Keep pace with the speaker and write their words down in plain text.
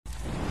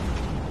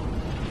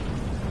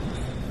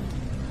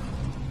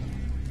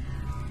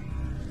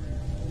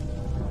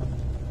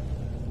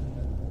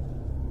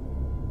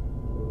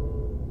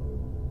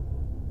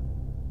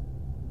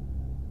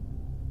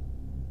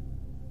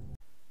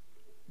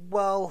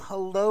Well,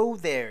 hello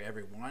there,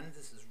 everyone.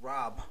 This is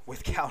Rob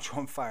with Couch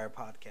on Fire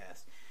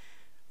podcast.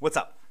 What's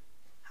up?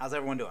 How's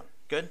everyone doing?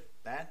 Good?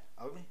 Bad?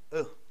 Ugly?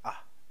 Ugh.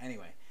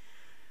 Anyway,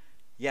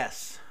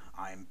 yes,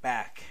 I'm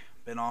back.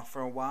 Been off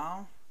for a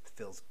while. It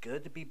feels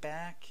good to be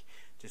back.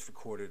 Just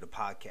recorded a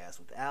podcast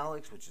with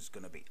Alex, which is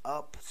going to be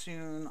up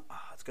soon.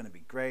 It's going to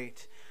be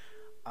great.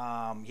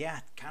 Kind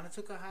of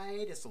took a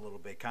hiatus a little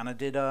bit. Kind of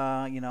did,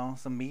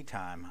 some me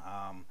time.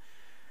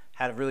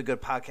 Had a really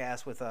good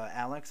podcast with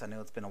Alex. I know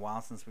it's been a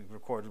while since we've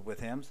recorded with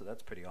him, so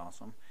that's pretty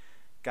awesome.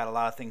 Got a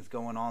lot of things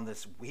going on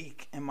this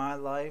week in my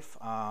life.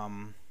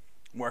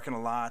 Working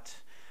a lot,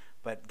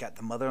 but got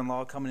the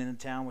mother-in-law coming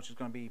into town, which is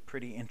going to be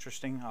pretty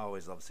interesting. I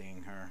always love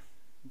seeing her.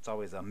 It's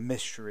always a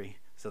mystery,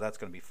 so that's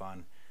going to be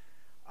fun.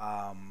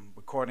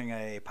 Recording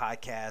a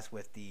podcast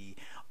with the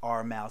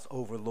R Mouse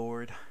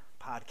Overlord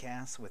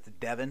podcast with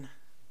Devin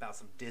about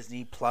some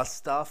Disney Plus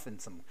stuff and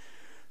some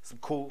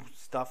cool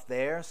stuff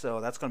there. So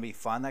that's going to be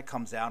fun. That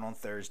comes out on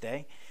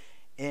Thursday.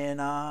 And,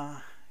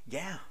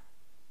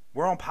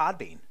 we're on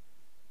Podbean.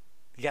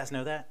 You guys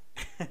know that?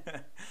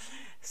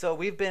 So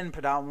we've been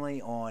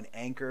predominantly on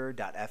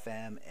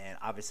Anchor.fm, and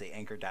obviously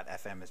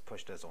Anchor.fm has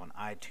pushed us on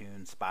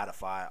iTunes,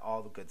 Spotify,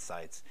 all the good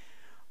sites.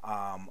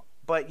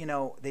 But,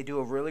 they do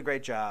a really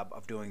great job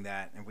of doing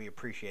that, and we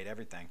appreciate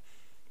everything.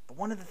 But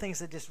one of the things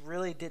that just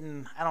really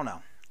didn't, I don't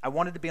know. I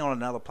wanted to be on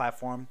another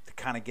platform to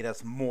kind of get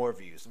us more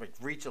views, like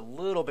reach a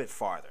little bit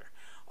farther,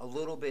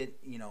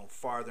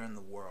 farther in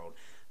the world.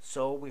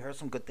 So we heard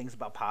some good things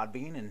about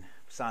Podbean and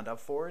signed up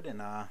for it,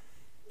 and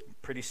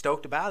pretty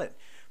stoked about it.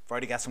 We've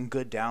already got some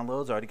good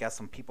downloads, already got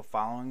some people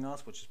following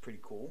us, which is pretty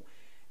cool,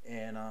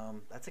 and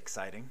that's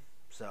exciting.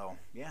 So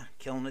yeah,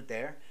 killing it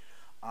there.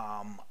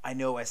 I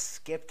know I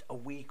skipped a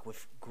week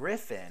with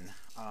Griffin.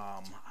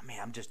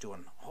 I'm just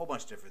doing a whole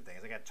bunch of different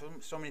things. I got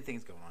so many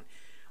things going on.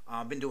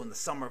 I've been doing the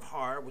Summer of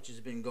Horror, which has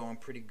been going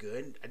pretty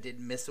good. I did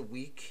miss a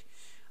week.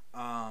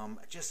 I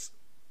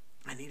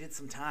needed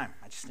some time.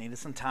 I just needed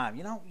some time.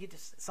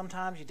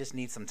 Sometimes you just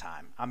need some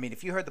time. I mean,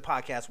 if you heard the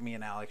podcast with me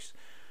and Alex,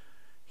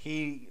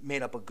 he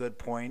made up a good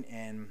point,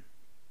 and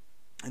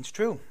it's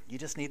true. You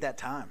just need that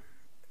time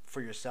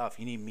for yourself.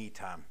 You need me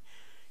time.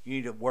 You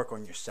need to work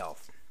on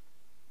yourself.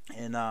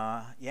 And,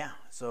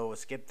 so I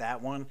skipped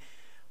that one.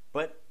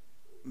 But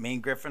me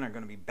and Griffin are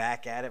going to be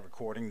back at it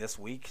recording this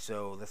week,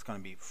 so that's going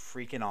to be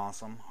freaking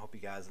awesome. Hope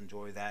you guys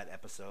enjoy that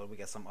episode. We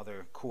got some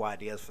other cool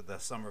ideas for the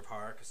Summer of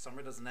Horror, because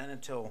summer doesn't end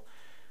until,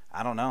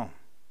 I don't know.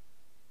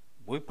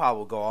 We probably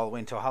will go all the way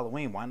until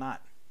Halloween. Why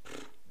not?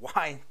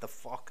 Why the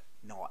fuck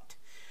not?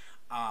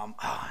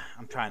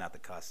 I'm trying not to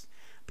cuss.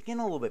 But getting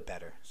a little bit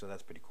better, so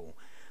that's pretty cool.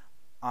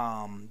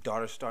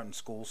 Daughter's starting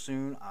school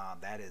soon.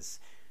 That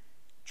is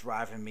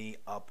driving me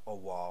up a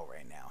wall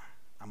right now.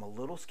 I'm a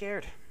little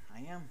scared. I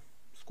am.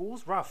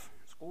 School's rough.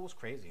 School was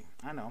crazy.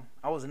 I know.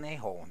 I was an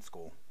a-hole in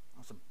school. I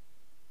was a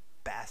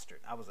bastard.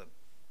 I was a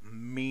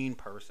mean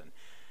person.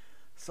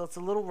 So it's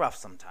a little rough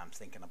sometimes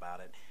thinking about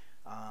it.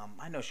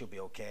 I know she'll be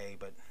okay,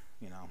 but,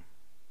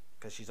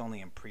 because she's only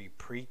in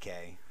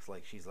pre-K. It's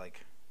like she's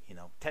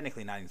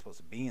technically not even supposed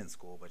to be in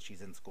school, but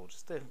she's in school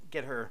just to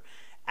get her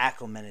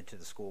acclimated to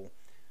the school.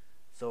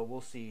 So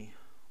we'll see.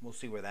 We'll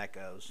see where that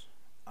goes.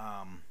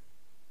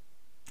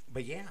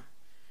 But yeah.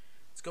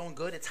 It's going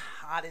good. It's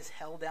hot as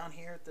hell down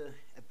here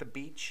at the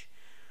beach.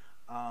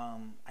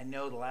 I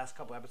know the last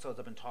couple episodes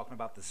I've been talking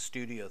about the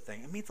studio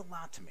thing. It means a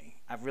lot to me.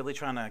 I'm really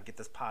trying to get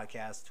this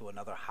podcast to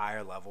another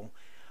higher level.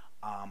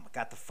 I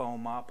got the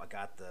foam up. I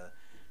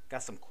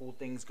got some cool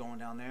things going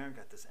down there.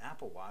 Got this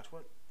Apple Watch.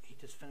 What? He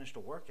just finished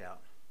a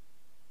workout.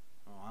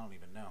 Oh, I don't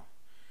even know.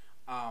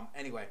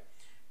 Anyway,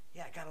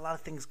 yeah, I got a lot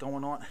of things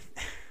going on.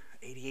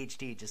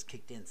 ADHD just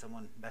kicked in.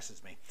 Someone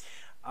messaged me.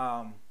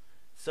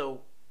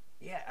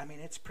 Yeah, I mean,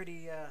 it's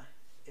pretty,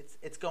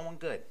 it's going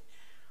good.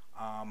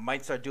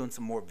 Might start doing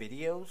some more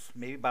videos,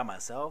 maybe by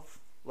myself,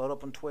 load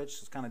up on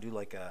Twitch, just kind of do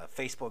like a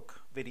Facebook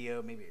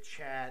video, maybe a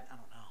chat, I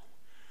don't know.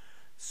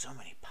 So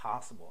many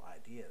possible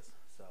ideas,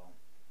 so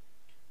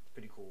it's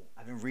pretty cool.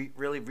 I've been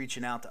really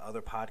reaching out to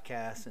other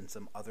podcasts and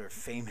some other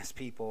famous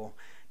people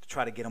to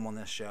try to get them on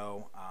this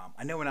show.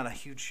 I know we're not a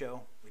huge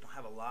show. We don't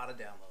have a lot of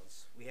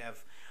downloads. We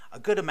have a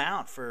good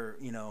amount for,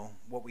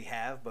 what we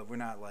have, but we're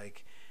not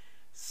like,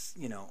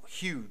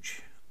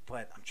 huge,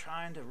 but I'm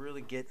trying to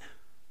really get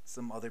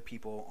some other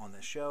people on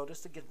this show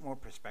just to get more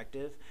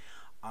perspective.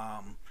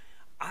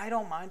 I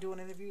don't mind doing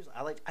interviews.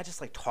 I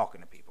just like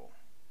talking to people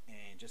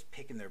and just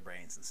picking their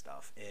brains and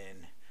stuff.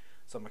 And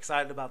so I'm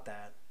excited about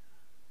that.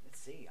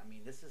 Let's see. I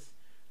mean, this is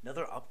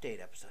another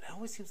update episode. It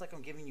always seems like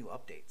I'm giving you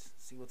updates.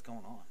 See what's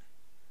going on.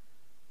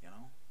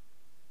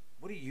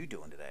 What are you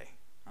doing today?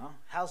 Huh?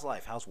 How's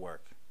life? How's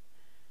work?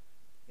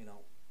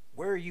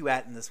 Where are you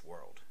at in this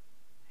world?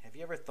 Have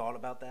you ever thought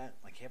about that?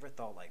 Like, you ever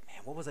thought, man,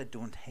 what was I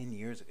doing 10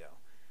 years ago?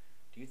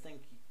 Do you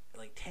think,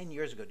 10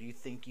 years ago, do you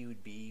think you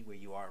would be where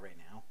you are right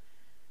now?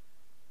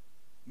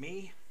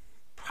 Me?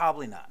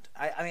 Probably not.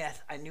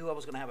 I knew I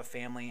was going to have a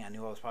family. I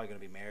knew I was probably going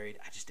to be married.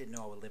 I just didn't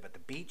know I would live at the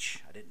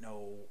beach. I didn't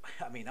know.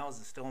 I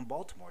was still in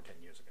Baltimore 10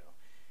 years ago.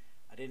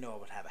 I didn't know I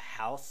would have a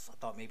house. I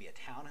thought maybe a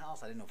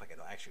townhouse. I didn't know if I could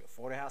actually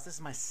afford a house. This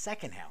is my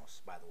second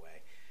house, by the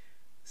way.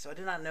 So I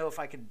did not know if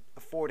I could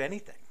afford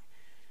anything.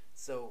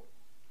 So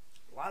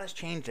a lot has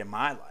changed in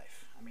my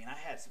life. I mean, I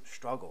had some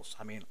struggles.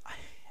 I mean,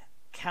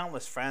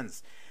 countless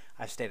friends.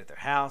 I've stayed at their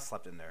house,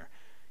 slept in their,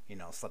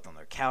 slept on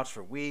their couch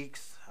for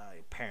weeks.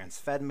 Parents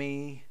fed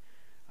me.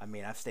 I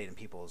mean, I've stayed in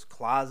people's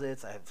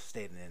closets. I've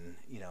stayed in,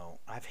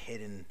 I've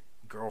hidden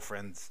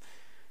girlfriends,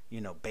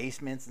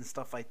 basements and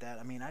stuff like that.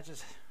 I mean, I've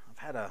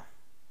had a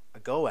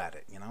go at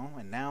it,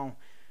 and now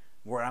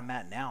where I'm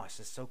at now, it's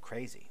just so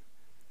crazy.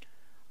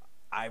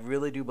 I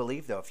really do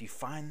believe, though, if you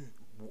find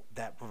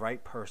that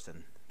right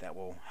person that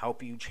will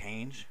help you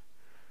change,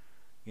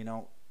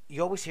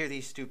 you always hear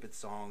these stupid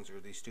songs or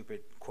these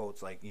stupid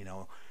quotes like,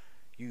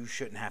 you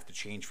shouldn't have to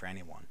change for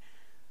anyone.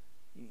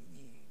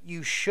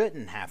 You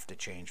shouldn't have to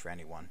change for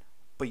anyone,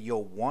 but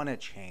you'll want to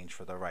change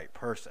for the right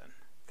person.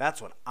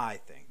 That's what I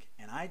think.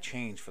 And I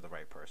change for the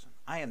right person.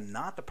 I am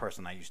not the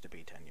person I used to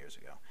be 10 years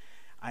ago.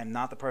 I am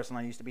not the person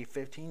I used to be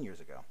 15 years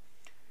ago.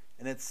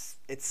 And it's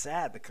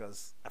sad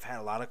because I've had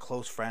a lot of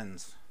close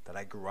friends that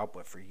I grew up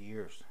with for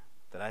years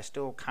that I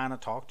still kind of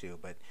talk to,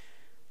 but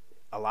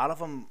a lot of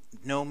them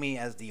know me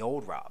as the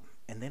old Rob,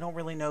 and they don't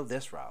really know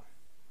this Rob.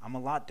 I'm a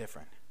lot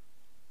different.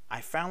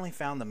 I finally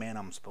found the man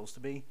I'm supposed to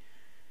be,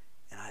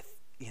 and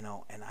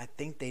I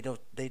think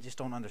they just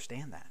don't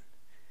understand that.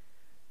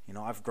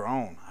 I've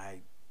grown.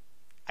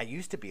 I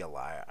used to be a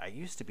liar. I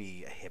used to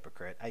be a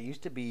hypocrite. I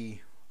used to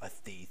be a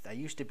thief. I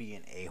used to be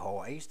an a-hole.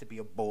 I used to be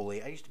a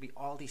bully. I used to be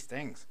all these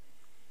things.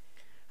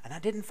 And I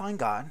didn't find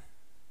God.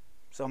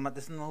 So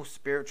this is no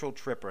spiritual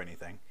trip or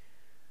anything.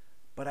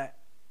 But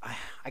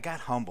I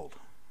got humbled.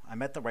 I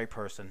met the right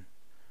person.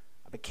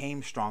 I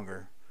became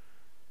stronger.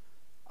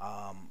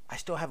 I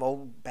still have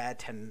old bad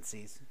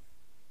tendencies,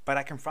 but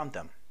I confront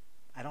them.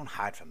 I don't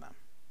hide from them.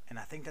 And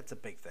I think that's a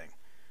big thing.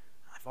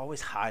 I've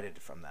always hided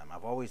from them.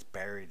 I've always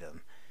buried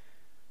them.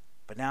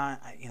 But now,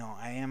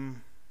 I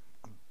am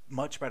a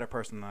much better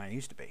person than I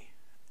used to be.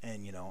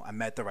 And, I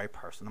met the right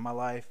person in my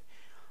life.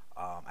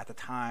 At the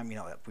time,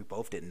 we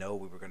both didn't know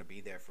we were going to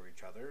be there for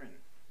each other. And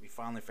we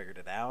finally figured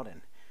it out.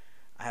 And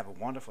I have a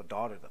wonderful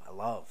daughter that I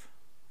love.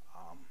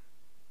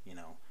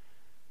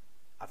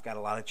 I've got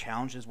a lot of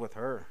challenges with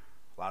her,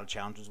 a lot of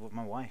challenges with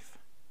my wife.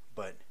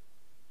 But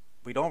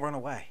we don't run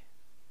away.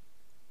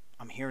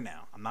 I'm here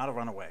now. I'm not a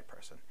runaway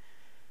person.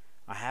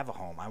 I have a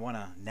home. I want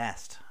to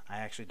nest. I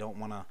actually don't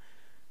want to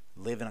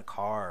live in a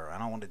car. I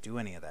don't want to do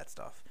any of that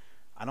stuff.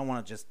 I don't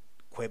want to just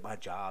quit my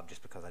job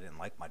just because I didn't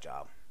like my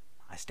job.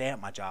 I stay at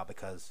my job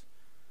because,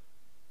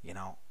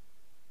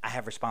 I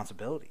have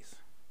responsibilities.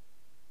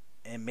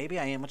 And maybe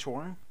I am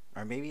maturing,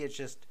 or maybe it's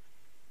just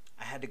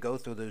I had to go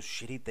through those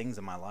shitty things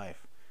in my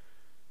life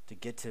to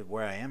get to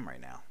where I am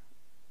right now.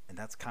 And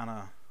that's kind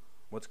of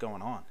what's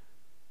going on.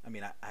 I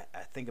mean, I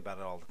think about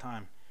it all the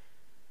time.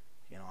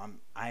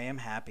 I am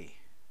happy.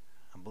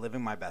 I'm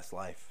living my best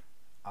life.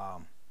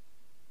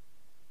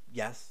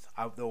 Yes,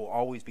 there will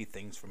always be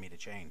things for me to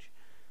change.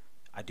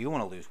 I do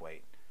want to lose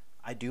weight.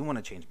 I do want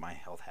to change my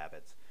health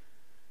habits.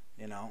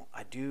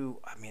 I do.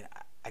 I mean,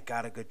 I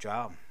got a good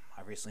job.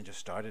 I recently just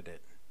started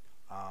it.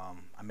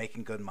 I'm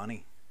making good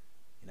money.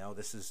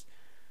 This is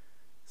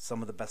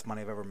some of the best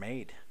money I've ever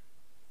made.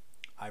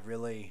 I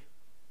really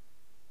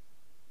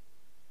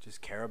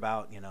just care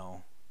about,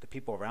 the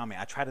people around me.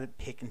 I try to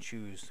pick and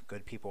choose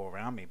good people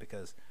around me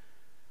because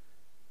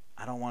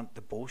I don't want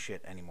the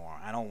bullshit anymore.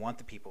 I don't want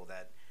the people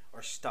that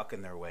are stuck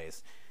in their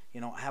ways.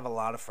 I have a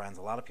lot of friends,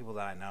 a lot of people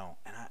that I know,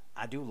 and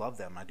I do love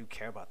them. I do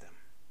care about them.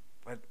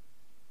 But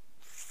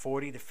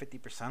 40 to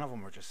 50% of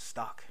them are just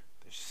stuck.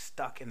 They're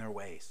stuck in their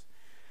ways.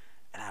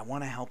 And I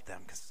want to help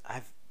them because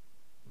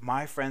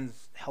my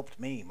friends helped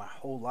me my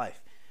whole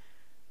life.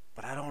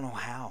 But I don't know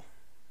how.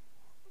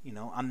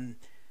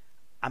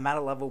 I'm at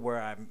a level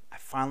where I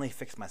finally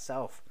fixed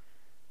myself,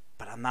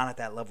 but I'm not at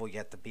that level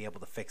yet to be able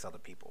to fix other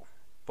people.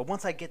 But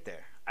once I get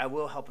there, I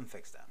will help and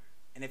fix them.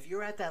 And if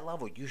you're at that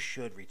level, you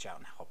should reach out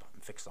and help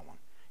and fix someone.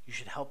 You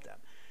should help them.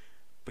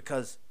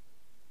 Because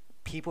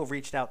people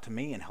reached out to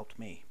me and helped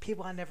me.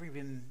 People I never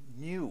even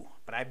knew,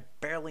 but I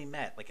barely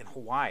met. Like in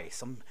Hawaii,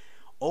 some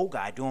old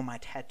guy doing my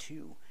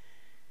tattoo.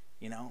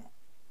 Yeah,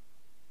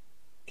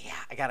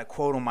 I got a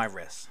quote on my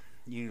wrist.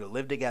 You either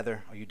live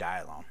together or you die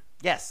alone.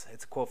 Yes,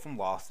 it's a quote from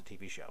Lost, the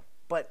TV show.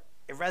 But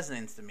it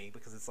resonates to me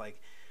because it's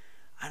like,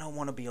 I don't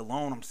want to be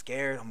alone. I'm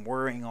scared. I'm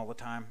worrying all the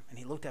time. And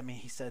he looked at me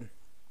and he said,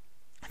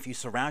 if you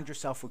surround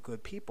yourself with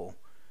good people,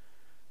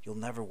 you'll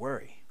never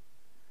worry.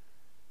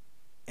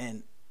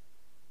 And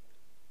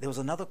there was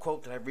another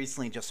quote that I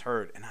recently just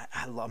heard, and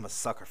I'm a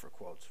sucker for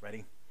quotes.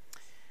 Ready?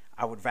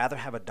 I would rather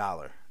have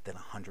 $1 than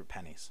 100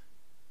 pennies.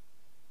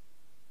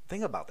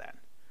 Think about that.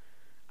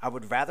 I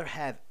would rather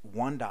have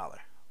 $1,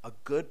 a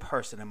good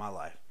person in my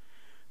life,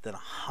 than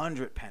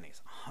 100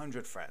 pennies,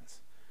 100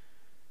 friends,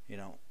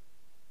 or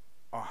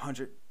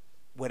 100,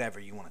 whatever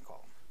you want to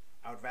call them.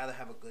 I would rather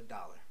have a good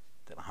dollar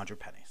than 100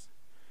 pennies.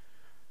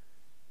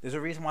 There's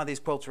a reason why these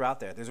quotes are out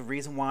there. There's a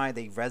reason why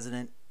they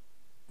resonate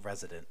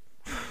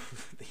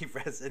the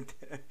resident.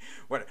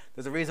 What?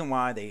 There's a reason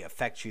why they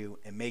affect you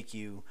and make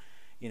you.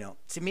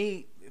 To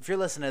me, if you're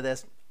listening to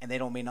this and they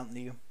don't mean nothing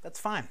to you, that's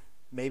fine.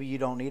 Maybe you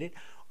don't need it,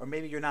 or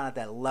maybe you're not at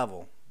that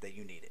level that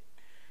you need it.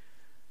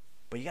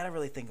 But you got to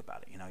really think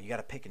about it. You got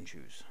to pick and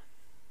choose.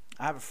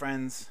 I have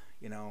friends,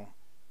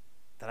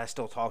 that I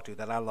still talk to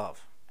that I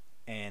love,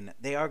 and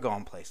they are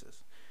going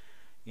places,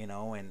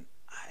 and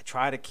I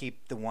try to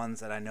keep the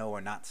ones that I know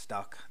are not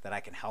stuck, that I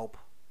can help,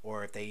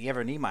 or if they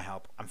ever need my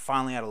help, I'm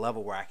finally at a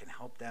level where I can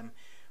help them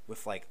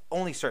with like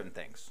only certain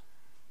things,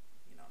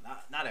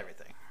 not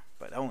everything,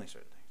 but only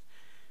certain things.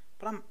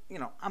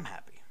 But I'm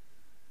happy.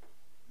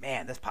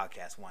 Man, this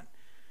podcast went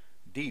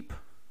deep.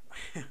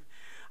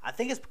 I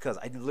think it's because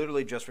I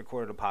literally just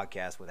recorded a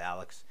podcast with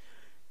Alex,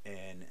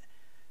 and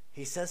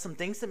he says some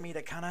things to me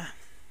that kind of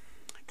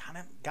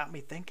got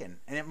me thinking.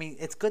 And I mean,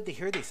 it's good to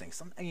hear these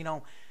things.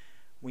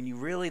 When you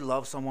really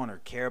love someone or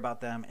care about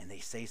them and they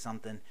say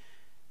something,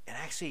 it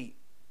actually,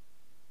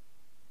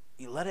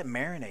 you let it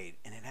marinate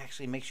and it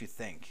actually makes you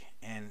think.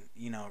 And,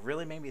 it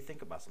really made me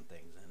think about some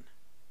things. And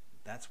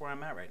that's where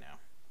I'm at right now.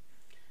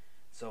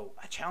 So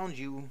I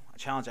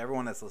challenge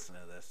everyone that's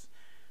listening to this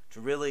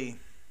to really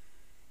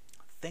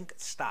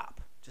stop.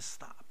 Just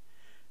stop.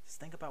 Just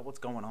think about what's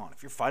going on.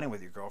 If you're fighting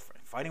with your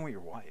girlfriend, fighting with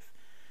your wife,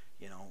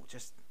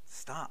 just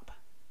stop.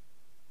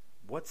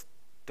 What's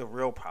the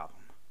real problem?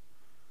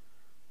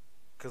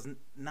 Because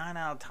 9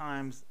 out of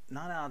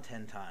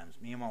 10 times,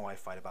 me and my wife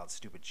fight about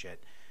stupid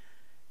shit.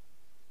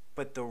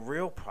 But the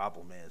real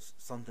problem is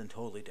something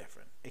totally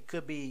different. It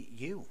could be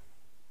you.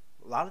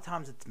 A lot of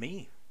times it's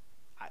me.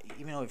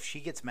 Even though if she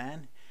gets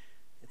mad,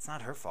 it's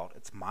not her fault.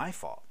 It's my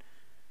fault.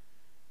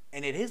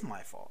 And it is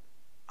my fault.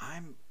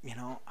 I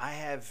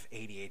have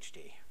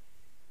ADHD.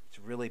 It's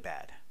really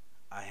bad.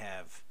 I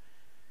have,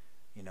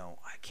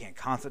 I can't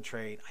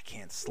concentrate. I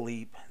can't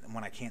sleep. And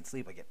when I can't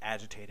sleep, I get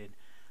agitated.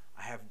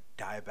 I have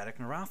diabetic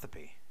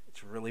neuropathy.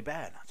 It's really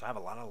bad. So I have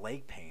a lot of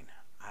leg pain.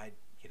 I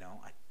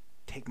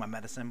take my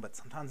medicine, but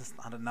sometimes it's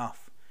not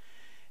enough.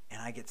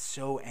 And I get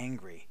so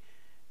angry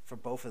for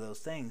both of those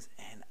things.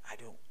 And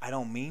I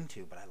don't mean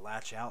to, but I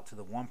latch out to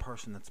the one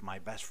person that's my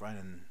best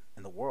friend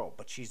in the world.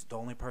 But she's the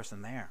only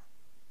person there.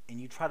 And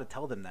you try to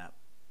tell them that,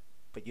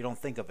 but you don't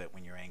think of it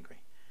when you're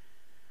angry.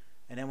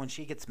 And then when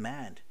she gets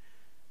mad,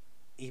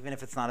 even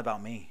if it's not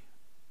about me,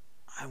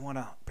 I want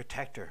to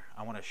protect her.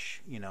 I want to,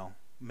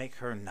 make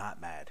her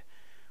not mad.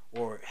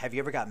 Or have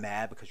you ever got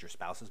mad because your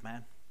spouse is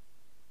mad?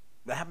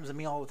 That happens to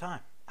me all the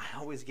time. I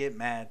always get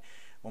mad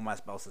when my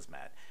spouse is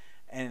mad.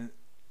 And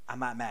I'm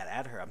not mad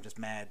at her. I'm just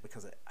mad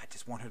because I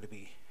just want her to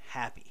be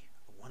happy.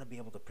 I want to be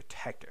able to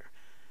protect her.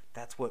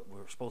 That's what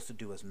we're supposed to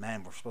do as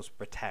men. We're supposed to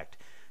protect,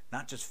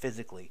 not just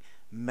physically,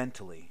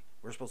 mentally.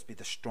 We're supposed to be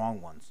the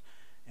strong ones.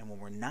 And when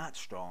we're not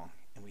strong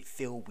and we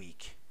feel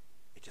weak,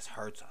 it just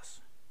hurts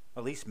us.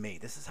 At least me.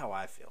 This is how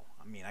I feel.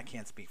 I mean, I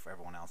can't speak for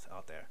everyone else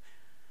out there.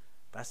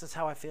 But that's just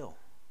how I feel.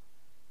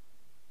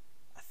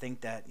 I think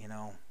that,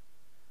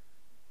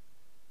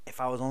 if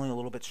I was only a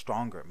little bit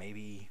stronger,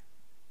 maybe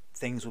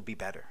things would be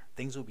better.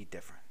 Things would be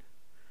different.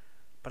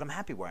 But I'm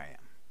happy where I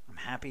am. I'm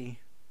happy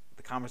with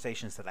the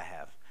conversations that I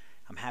have.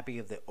 I'm happy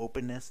with the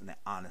openness and the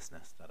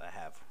honestness that I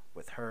have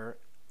with her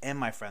and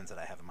my friends that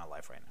I have in my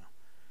life right now.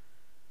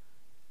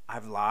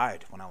 I've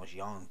lied when I was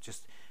young.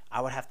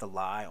 I would have to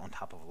lie on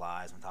top of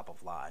lies on top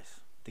of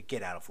lies to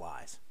get out of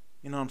lies.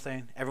 You know what I'm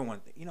saying?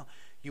 Everyone,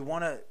 you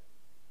want to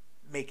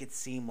make it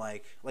seem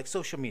like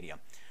social media.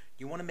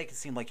 You want to make it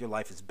seem like your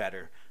life is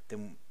better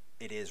than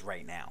it is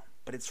right now,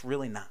 but it's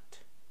really not.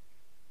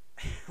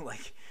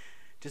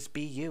 Just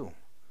be you.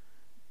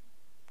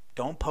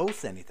 Don't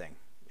post anything.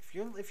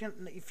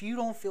 If you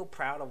don't feel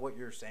proud of what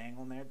you're saying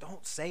on there,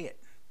 don't say it.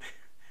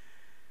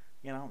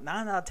 9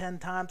 out of 10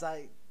 times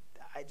I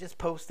just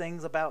post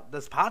things about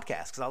this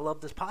podcast because I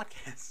love this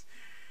podcast,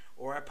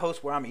 or I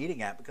post where I'm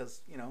eating at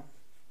because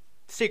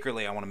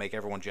secretly I want to make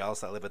everyone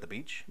jealous. I live at the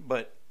beach,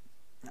 but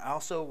I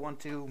also want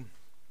to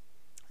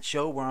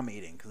show where I'm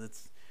eating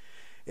because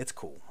it's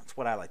cool. It's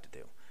what I like to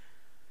do.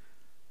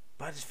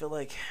 But I just feel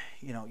like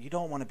you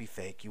don't want to be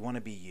fake. You want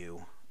to be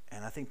you.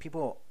 And I think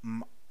people,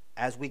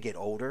 as we get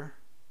older,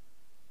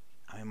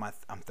 I'm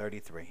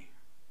 33.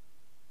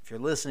 If you're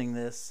listening to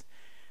this,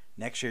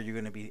 next year you're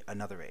going to be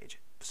another age.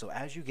 So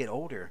as you get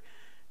older,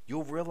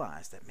 you'll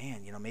realize that,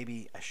 man,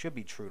 maybe I should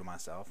be true to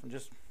myself and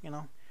just,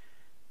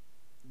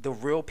 the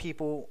real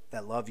people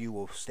that love you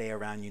will stay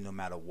around you no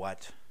matter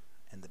what.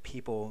 And the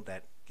people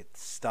that get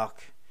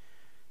stuck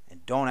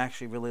and don't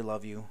actually really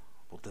love you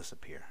will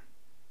disappear.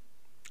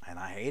 And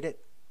I hate it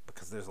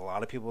because there's a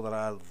lot of people that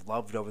I've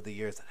loved over the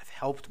years that have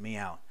helped me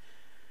out.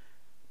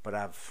 But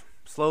I've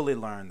slowly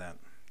learned that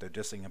they're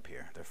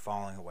disappearing. They're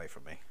falling away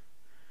from me.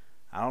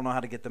 I don't know how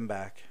to get them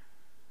back.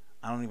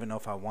 I don't even know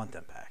if I want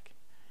them back.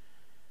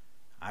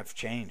 I've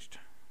changed.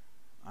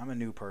 I'm a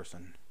new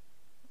person.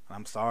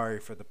 I'm sorry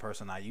for the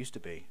person I used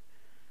to be,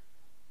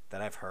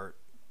 that I've hurt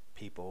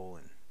people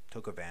and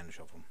took advantage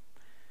of them.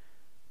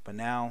 But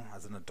now,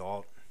 as an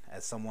adult,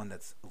 as someone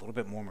that's a little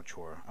bit more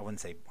mature, I wouldn't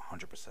say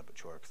 100%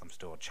 mature because I'm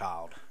still a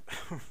child.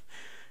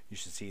 You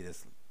should see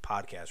this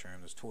podcast room.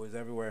 There's toys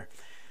everywhere.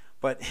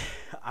 But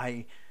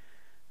I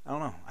don't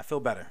know. I feel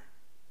better.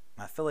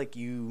 I feel like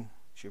you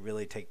should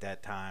really take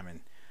that time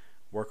and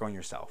work on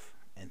yourself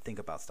and think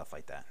about stuff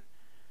like that.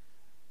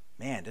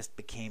 Man, this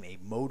became a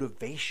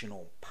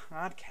motivational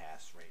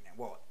podcast right now.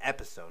 Well,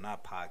 episode,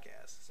 not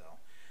podcast. So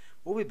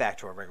we'll be back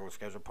to our regular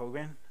scheduled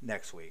program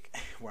next week,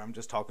 where I'm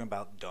just talking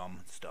about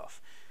dumb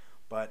stuff.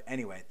 But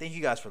anyway, thank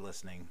you guys for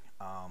listening.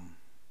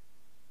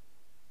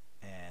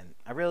 And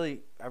I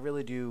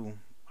really do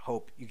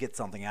hope you get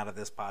something out of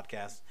this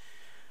podcast.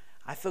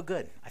 I feel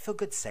good. I feel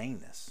good saying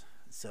this.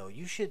 So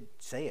you should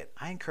say it.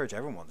 I encourage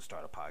everyone to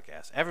start a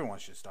podcast. Everyone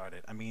should start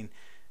it. I mean,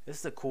 this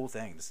is a cool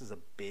thing. This is a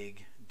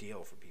big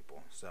deal for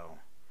people. So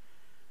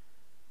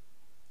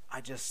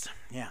I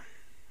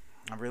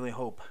really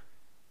hope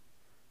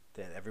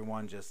that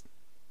everyone just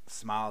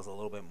smiles a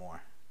little bit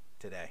more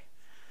today.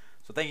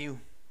 So thank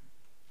you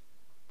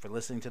for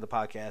listening to the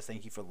podcast.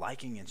 Thank you for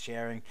liking and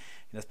sharing.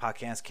 And this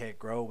podcast can't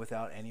grow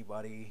without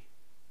anybody.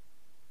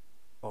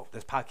 Oh,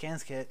 this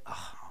podcast can't.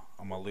 Oh,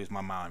 I'm going to lose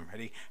my mind.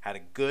 Ready? Had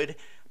a good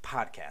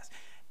podcast.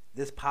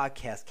 This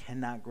podcast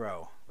cannot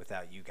grow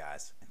without you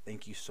guys. And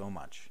thank you so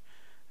much.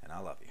 And I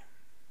love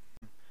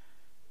you.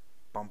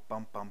 Bum,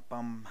 bum, bum,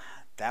 bum.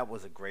 That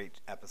was a great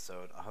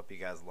episode. I hope you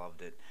guys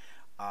loved it.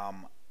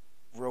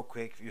 Real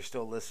quick, if you're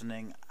still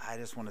listening, I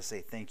just want to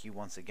say thank you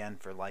once again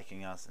for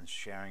liking us and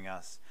sharing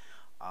us.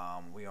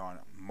 We are on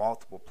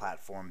multiple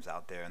platforms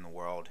out there in the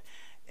world.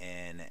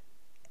 And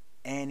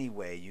any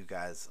way you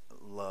guys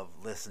love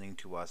listening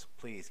to us,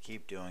 please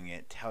keep doing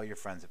it. Tell your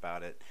friends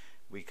about it.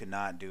 We could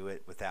not do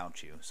it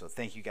without you. So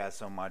thank you guys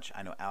so much.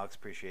 I know Alex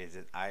appreciates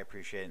it. I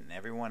appreciate it. And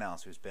everyone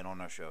else who's been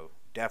on our show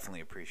definitely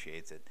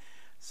appreciates it.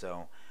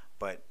 So,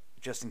 but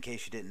just in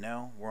case you didn't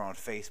know, we're on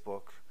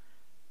Facebook,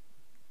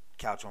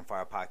 Couch on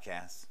Fire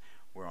Podcast.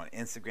 We're on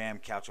Instagram,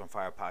 Couch on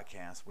Fire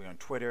Podcast. We're on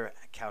Twitter,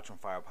 Couch on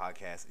Fire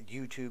Podcast.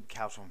 YouTube,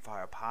 Couch on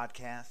Fire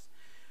Podcast.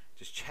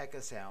 Just check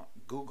us out.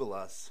 Google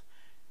us.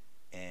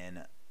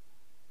 And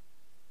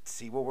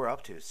see what we're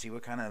up to. See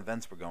what kind of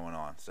events we're going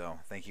on. So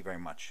thank you very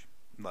much.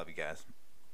 Love you guys.